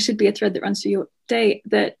think kindness should be a thread that runs through your day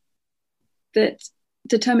that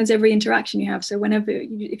determines every interaction you have. So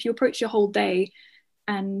if you approach your whole day,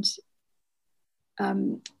 and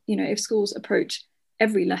if schools approach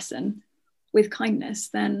every lesson with kindness,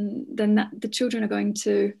 then the children are going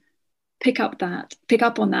to pick up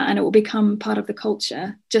on that, and it will become part of the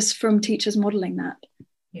culture just from teachers modeling that.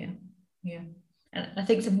 Yeah. And I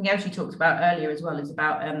think something else you talked about earlier as well is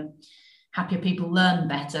about happier people learn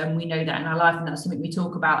better, and we know that in our life, and that's something we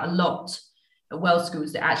talk about a lot at Wells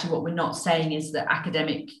Schools, that actually what we're not saying is that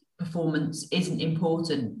academic performance isn't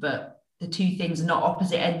important, but the two things are not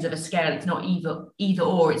opposite ends of a scale. It's not either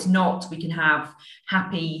or. It's not, we can have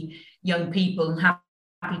happy young people and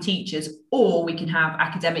happy teachers, or we can have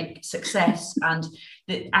academic success. And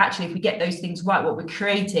that actually, if we get those things right, what we're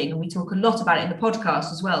creating, and we talk a lot about it in the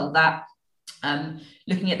podcast as well, that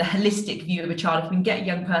looking at the holistic view of a child, if we can get a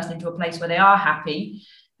young person into a place where they are happy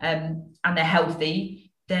and they're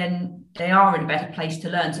healthy, then they are in a better place to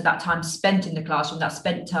learn. So that time spent in the classroom,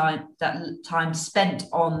 that time spent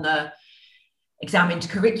on the examined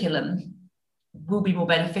curriculum will be more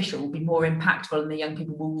beneficial, will be more impactful, and the young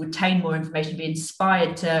people will retain more information, be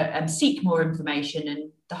inspired to seek more information,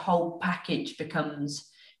 and the whole package becomes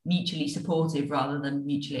mutually supportive rather than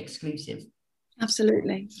mutually exclusive.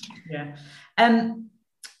 Absolutely. Yeah.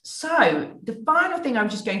 So the final thing I'm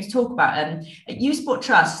just going to talk about, at Youth Sport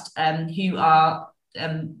Trust, who are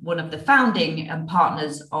one of the founding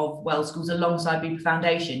partners of Wells Schools alongside Bupa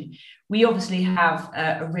Foundation, we obviously have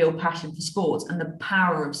a real passion for sport and the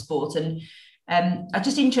power of sport. And I'm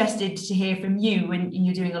just interested to hear from you, when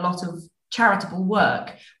you're doing a lot of charitable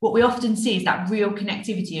work, what we often see is that real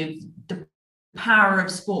connectivity of the power of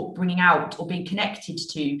sport bringing out or being connected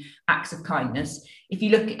to acts of kindness. If you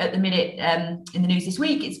look at the minute in the news this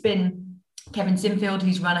week, it's been Kevin Sinfield,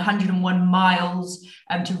 who's run 101 miles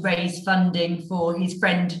to raise funding for his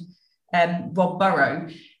friend Rob Burrow.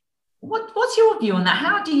 What's your view on that?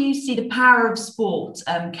 How do you see the power of sport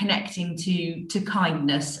connecting to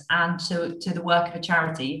kindness and to the work of a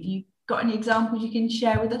charity? Have you got any examples you can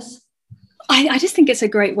share with us? I just think it's a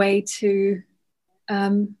great way to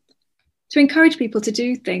encourage people to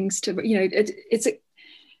do things. To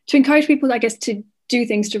encourage people, I guess, to do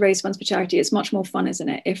things to raise funds for charity. It's much more fun, isn't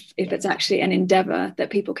it, if it's actually an endeavour that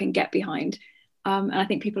people can get behind. And I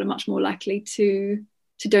think people are much more likely to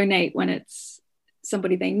donate when it's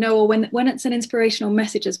somebody they know, or when it's an inspirational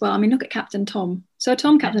message as well. I mean, look at Captain Tom.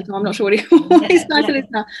 Captain Tom, I'm not sure what his title is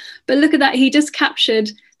now, but look at that. He just captured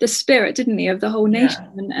the spirit, didn't he, of the whole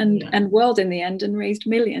nation and world in the end, and raised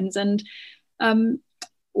millions. And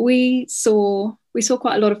we saw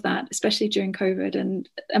quite a lot of that, especially during COVID, and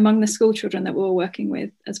among the school children that we were working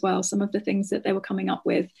with as well. Some of the things that they were coming up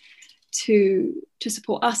with to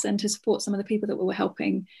support us and to support some of the people that we were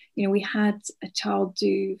helping. We had a child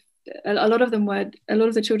do. A lot of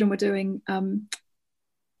the children were doing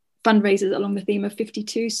fundraisers along the theme of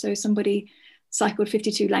 52. So somebody cycled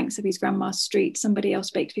 52 lengths of his grandma's street. Somebody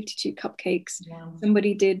else baked 52 cupcakes. Wow.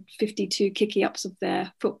 Somebody did 52 kicky ups of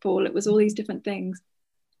their football. It was all these different things.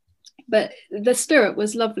 But the spirit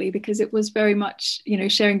was lovely because it was very much,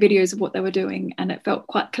 sharing videos of what they were doing, and it felt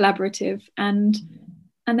quite collaborative. And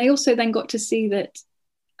they also then got to see that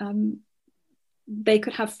they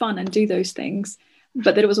could have fun and do those things,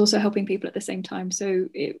 but that it was also helping people at the same time. So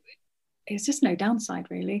it's just no downside,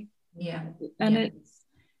 really. Yeah. And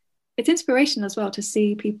it's inspirational as well to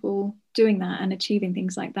see people doing that and achieving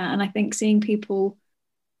things like that. And I think seeing people,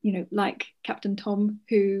 like Captain Tom,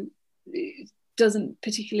 who didn't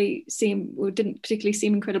particularly seem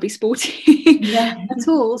incredibly sporty at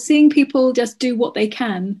all, seeing people just do what they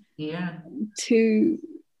can to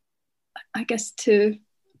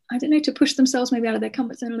push themselves maybe out of their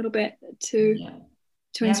comfort zone a little bit, to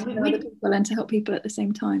inspire other people and to help people at the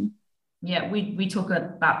same time. We talk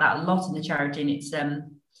about that a lot in the charity, and it's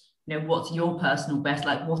what's your personal best,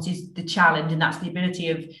 like what is the challenge, and that's the ability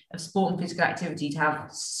of sport and physical activity to have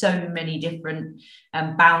so many different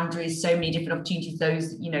boundaries, so many different opportunities,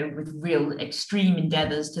 those with real extreme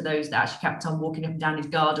endeavours to those that actually kept on walking up and down his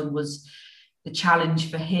garden was the challenge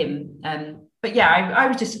for him. but yeah, I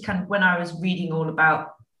was just kind of, when I was reading all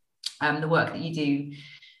about the work that you do,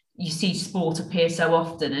 you see sport appear so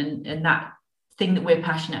often, and that thing that we're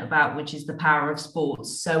passionate about, which is the power of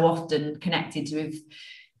sports, so often connected with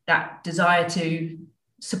that desire to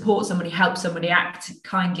support somebody, help somebody, act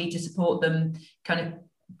kindly to support them, kind of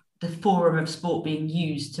the forum of sport being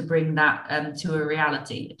used to bring that to a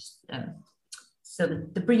reality. So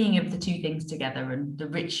the bringing of the two things together, and the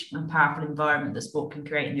rich and powerful environment that sport can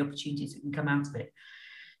create and the opportunities that can come out of it.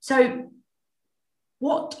 So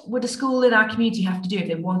what would a school in our community have to do if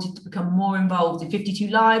they wanted to become more involved in 52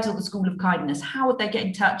 Lives or the School of Kindness? How would they get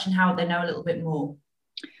in touch, and how would they know a little bit more?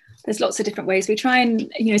 There's lots of different ways. We try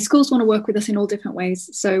and, schools want to work with us in all different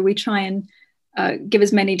ways. So we try and give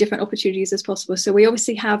as many different opportunities as possible. So we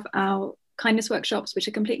obviously have our kindness workshops, which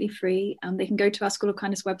are completely free. They can go to our School of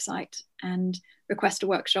Kindness website and request a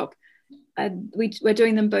workshop. We're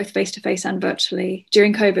doing them both face-to-face and virtually.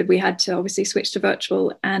 During COVID, we had to obviously switch to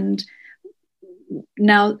virtual, and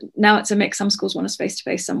now it's a mix. Some schools want us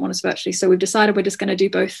face-to-face, some want us virtually. So we've decided we're just going to do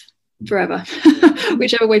both forever,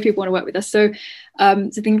 whichever way people want to work with us. So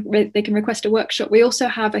they can request a workshop. We also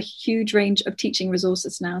have a huge range of teaching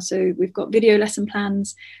resources now. So we've got video lesson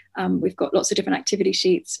plans. We've got lots of different activity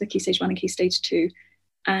sheets for Key Stage 1 and Key Stage 2.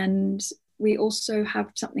 And we also have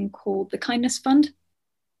something called the Kindness Fund.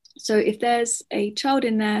 So if there's a child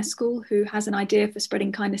in their school who has an idea for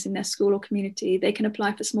spreading kindness in their school or community, they can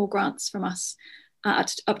apply for small grants from us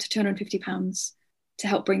at up to £250 to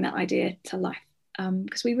help bring that idea to life.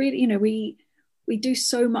 Because we really, we do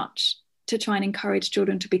so much to try and encourage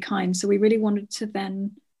children to be kind. So we really wanted to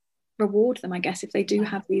then reward them, I guess, if they do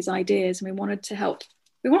have these ideas, and we wanted to help.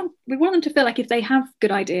 We want them to feel like if they have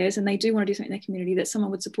good ideas and they do want to do something in their community, that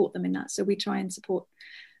someone would support them in that. So we try and support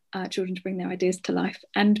children to bring their ideas to life.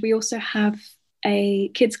 And we also have a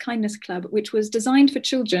Kids Kindness Club, which was designed for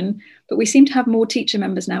children, but we seem to have more teacher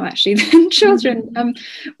members now actually than children.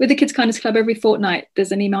 With the Kids Kindness Club, every fortnight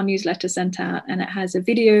there's an email newsletter sent out, and it has a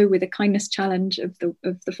video with a kindness challenge of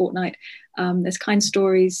the fortnight. There's kind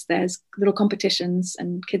stories, there's little competitions,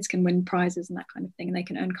 and kids can win prizes and that kind of thing, and they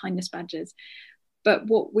can earn kindness badges. But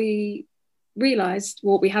what we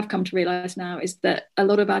have come to realize now, is that a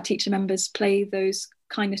lot of our teacher members play those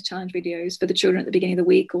kindness challenge videos for the children at the beginning of the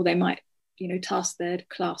week, or they might task their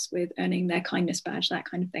class with earning their kindness badge, that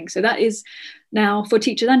kind of thing. So that is now for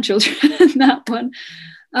teachers and children, that one.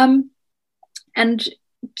 And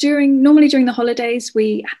normally during the holidays,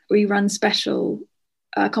 we run special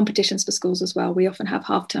competitions for schools as well. We often have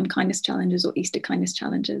half-term kindness challenges or Easter kindness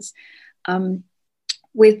challenges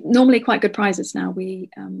with normally quite good prizes. Now we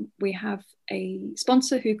have a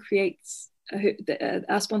sponsor who creates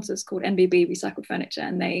our sponsor is called NBB Recycled Furniture,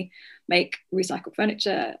 and they make recycled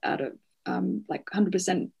furniture out of like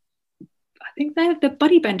 100%. I think they're the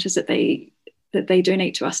buddy benches that they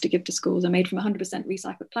donate to us to give to schools are made from 100%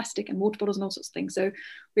 recycled plastic and water bottles and all sorts of things. So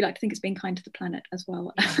we like to think it's being kind to the planet as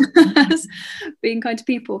well as being kind to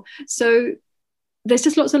people. So there's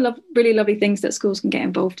just lots of really lovely things that schools can get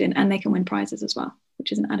involved in, and they can win prizes as well,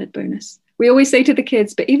 which is an added bonus. We always say to the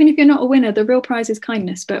kids, but even if you're not a winner, the real prize is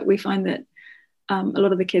kindness. But we find that a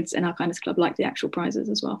lot of the kids in our kindness club like the actual prizes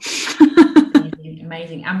as well.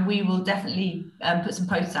 Amazing. And we will definitely put some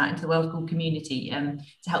posts out into the World School community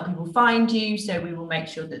to help people find you. So we will make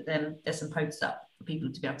sure that there's some posts up for people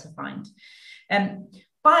to be able to find.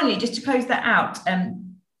 Finally, just to close that out,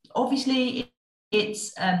 obviously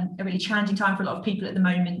it's a really challenging time for a lot of people at the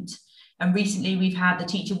moment. And recently we've had the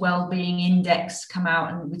Teacher Wellbeing Index come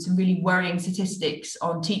out, and with some really worrying statistics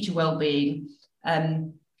on teacher wellbeing.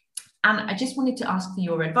 And I just wanted to ask for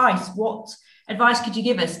your advice. What advice could you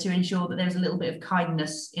give us to ensure that there's a little bit of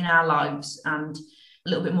kindness in our lives and a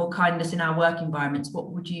little bit more kindness in our work environments?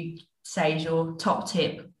 What would you say is your top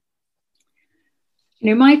tip?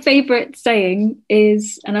 My favourite saying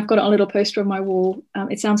is, and I've got it on a little poster on my wall,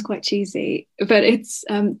 it sounds quite cheesy, but it's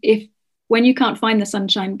when you can't find the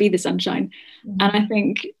sunshine, be the sunshine. Mm-hmm. And I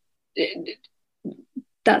think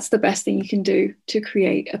that's the best thing you can do to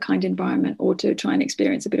create a kind environment, or to try and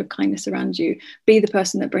experience a bit of kindness around you. Be the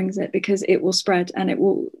person that brings it, because it will spread, and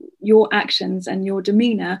your actions and your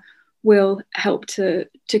demeanour will help to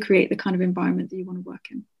create the kind of environment that you want to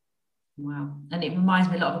work in. Wow. And it reminds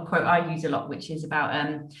me a lot of a quote I use a lot, which is about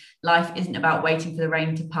life isn't about waiting for the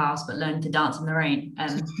rain to pass, but learn to dance in the rain.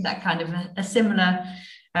 That kind of a similar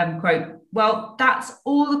quote. Well, that's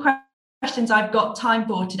all the questions I've got time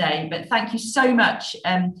for today, but thank you so much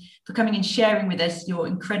for coming and sharing with us your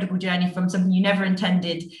incredible journey from something you never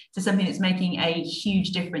intended to something that's making a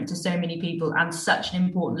huge difference to so many people, and such an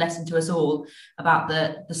important lesson to us all about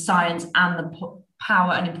the science and the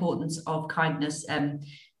power and importance of kindness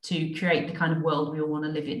to create the kind of world we all want to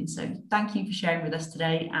live in. So thank you for sharing with us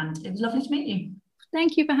today, and it was lovely to meet you.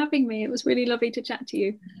 Thank you for having me. It was really lovely to chat to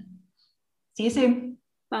you. See you soon.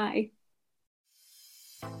 Bye.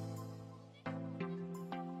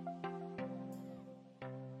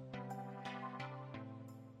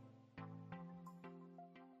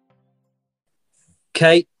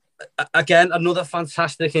 Okay, again, another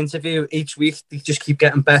fantastic interview. Each week they just keep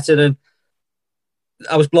getting better, and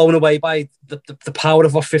I was blown away by the power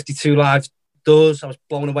of what 52 Live does. I was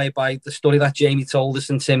blown away by the story that Jaime told us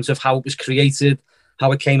in terms of how it was created,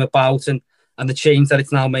 how it came about, and the change that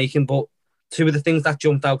it's now making. But two of the things that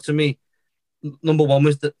jumped out to me, number one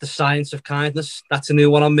was the science of kindness. That's a new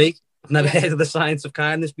one on me. I've never heard of the science of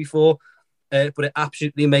kindness before, but it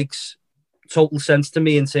absolutely makes total sense to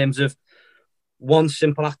me in terms of one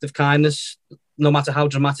simple act of kindness, no matter how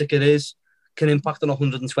dramatic it is, can impact on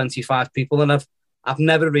 125 people. And I've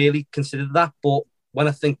never really considered that. But when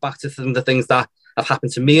I think back to the things that have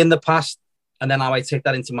happened to me in the past, and then how I take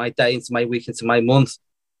that into my day, into my week, into my month,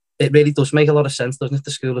 it really does make a lot of sense, doesn't it?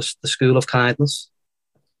 The school of kindness.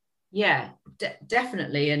 Yeah,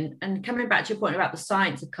 definitely. And coming back to your point about the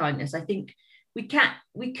science of kindness, I think we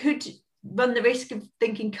could run the risk of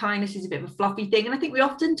thinking kindness is a bit of a fluffy thing. And I think we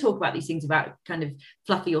often talk about these things about kind of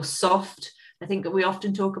fluffy or soft. I think that we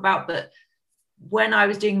often talk about, but when I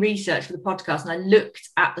was doing research for the podcast and I looked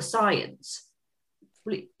at the science,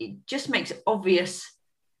 well, it just makes obvious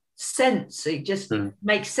sense. It just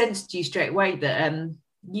makes sense to you straight away that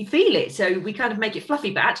you feel it. So we kind of make it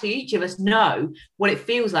fluffy, but actually each of us know what it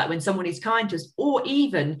feels like when someone is kind to us, or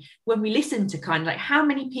even when we listen to kind, like how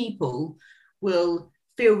many people will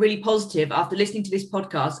feel really positive after listening to this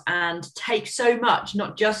podcast and take so much,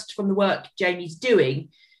 not just from the work Jaime's doing,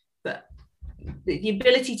 but the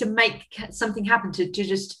ability to make something happen, to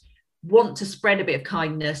just want to spread a bit of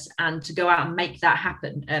kindness and to go out and make that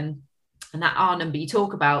happen. And that R number you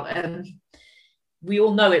talk about, we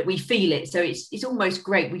all know it, we feel it. So it's almost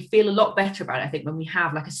great. We feel a lot better about it, I think, when we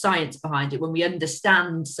have like a science behind it, when we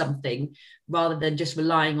understand something rather than just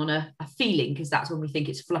relying on a feeling, because that's when we think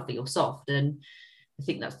it's fluffy or soft. And I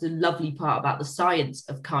think that's the lovely part about the science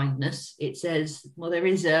of kindness. It says, well, there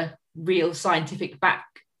is a real scientific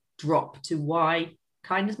backdrop to why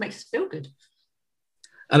kindness makes us feel good.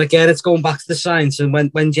 And again, it's going back to the science. And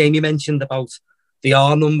when Jaime mentioned about the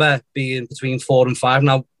R number being between 4 and 5,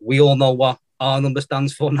 now we all know what R number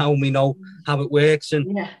stands for now, and we know how it works.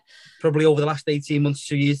 And probably over the last 18 months,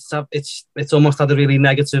 2 years, it's almost had a really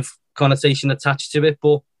negative connotation attached to it.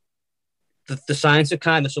 But the science of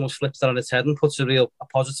kindness almost flips that on its head and puts a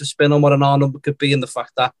positive spin on what an R number could be, and the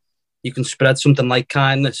fact that you can spread something like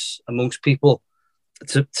kindness amongst people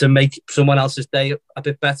to make someone else's day a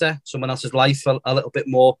bit better, someone else's life a little bit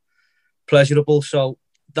more pleasurable. So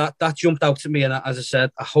that jumped out to me, and as I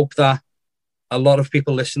said, I hope that a lot of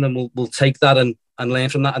people listening will take that and learn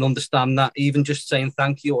from that and understand that even just saying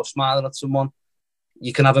thank you or smiling at someone,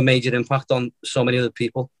 you can have a major impact on so many other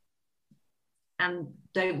people. And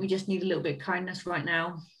don't we just need a little bit of kindness right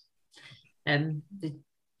now?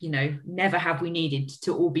 Never have we needed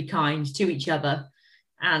to all be kind to each other,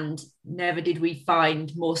 and never did we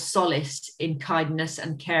find more solace in kindness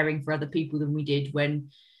and caring for other people than we did when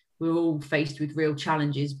we were all faced with real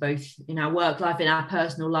challenges, both in our work life, in our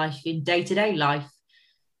personal life, in day-to-day life.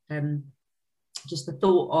 Just the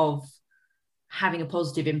thought of having a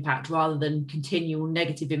positive impact rather than continual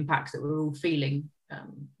negative impacts that we're all feeling,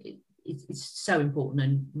 it's so important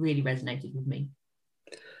and really resonated with me.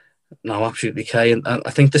 No, absolutely, Kay. And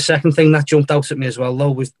I think the second thing that jumped out at me as well,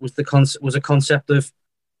 though, was a concept of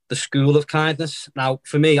the school of kindness. Now,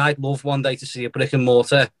 for me, I'd love one day to see a brick and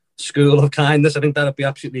mortar school of kindness. I think that'd be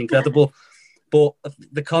absolutely incredible. But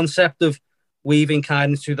the concept of weaving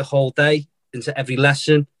kindness through the whole day into every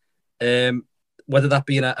lesson, whether that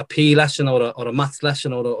be in a PE lesson or a maths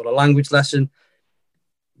lesson or a language lesson,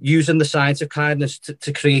 using the science of kindness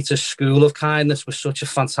to create a school of kindness was such a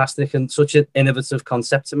fantastic and such an innovative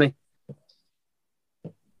concept to me.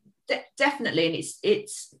 Definitely, and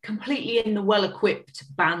it's completely in the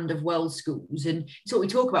well-equipped band of world schools, and it's what we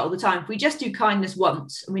talk about all the time. If we just do kindness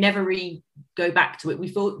once and we never really go back to it, we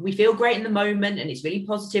feel great in the moment and it's really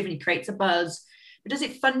positive and it creates a buzz. But does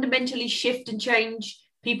it fundamentally shift and change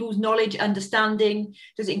people's knowledge, understanding?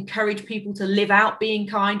 Does it encourage people to live out being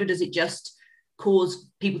kind, or does it just cause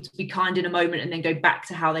people to be kind in a moment and then go back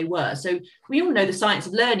to how they were. So we all know the science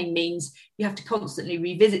of learning means you have to constantly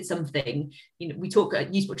revisit something. You know, we talk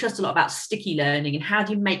at Youth Sport Trust a lot about sticky learning, and how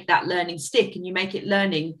do you make that learning stick? And you make it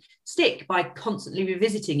learning stick by constantly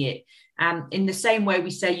revisiting it. In the same way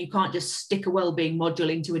we say you can't just stick a wellbeing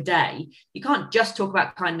module into a day. You can't just talk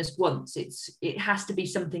about kindness once. It has to be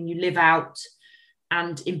something you live out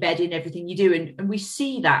and embed in everything you do. And we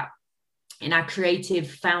see that in our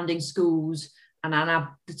creative founding schools, and the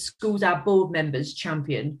schools our board members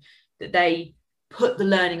champion, that they put the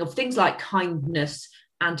learning of things like kindness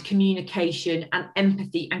and communication and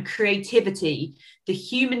empathy and creativity, the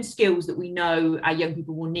human skills that we know our young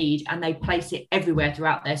people will need, and they place it everywhere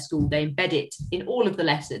throughout their school. They embed it in all of the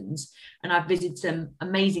lessons. And I've visited some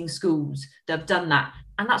amazing schools that have done that.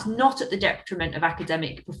 And that's not at the detriment of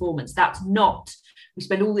academic performance. We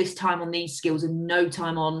spend all this time on these skills and no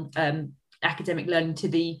time on academic learning to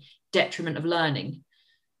the detriment of learning.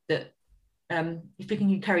 That if we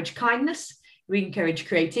can encourage kindness, we encourage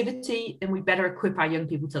creativity, then we better equip our young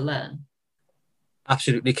people to learn.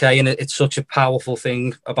 Absolutely, Kay, and it's such a powerful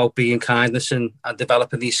thing about being kindness and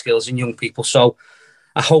developing these skills in young people. So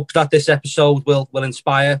I hope that this episode will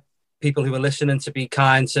inspire people who are listening to be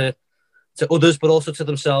kind to others, but also to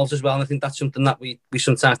themselves as well. And I think that's something that we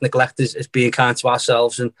sometimes neglect, is being kind to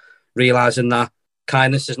ourselves and realising that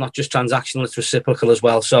kindness is not just transactional, it's reciprocal as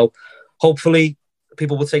well. So hopefully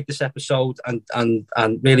people will take this episode and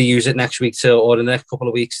really use it next week or in the next couple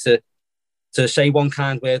of weeks to say one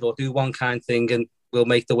kind word or do one kind thing, and we'll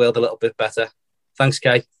make the world a little bit better. Thanks,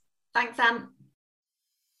 Kay. Thanks, Anne.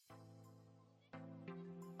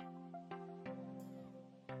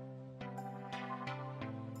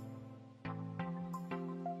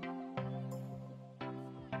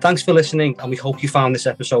 Thanks for listening, and we hope you found this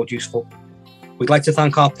episode useful. We'd like to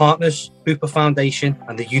thank our partners, Bupa Foundation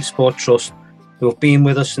and the Youth Sport Trust, who have been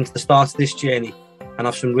with us since the start of this journey and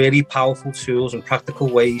have some really powerful tools and practical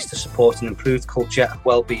ways to support an improved culture and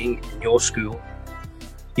well-being in your school.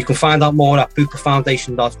 You can find out more at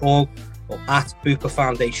bupafoundation.org or at Bupa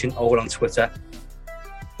Foundation over on Twitter.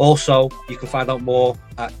 Also, you can find out more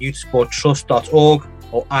at youthsporttrust.org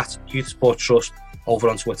or at youthsporttrust over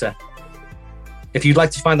on Twitter. If you'd like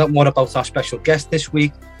to find out more about our special guest this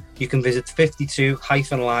week, you can visit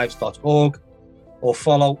 52-lives.org or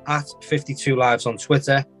follow at 52lives on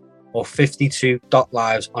Twitter or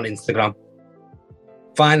 52.lives on Instagram.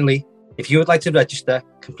 Finally, if you would like to register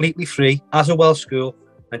completely free as a Well School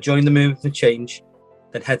and join the movement for change,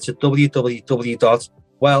 then head to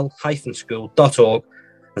www.well-school.org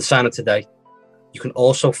and sign up today. You can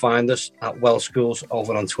also find us at Well Schools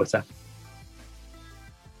over on Twitter.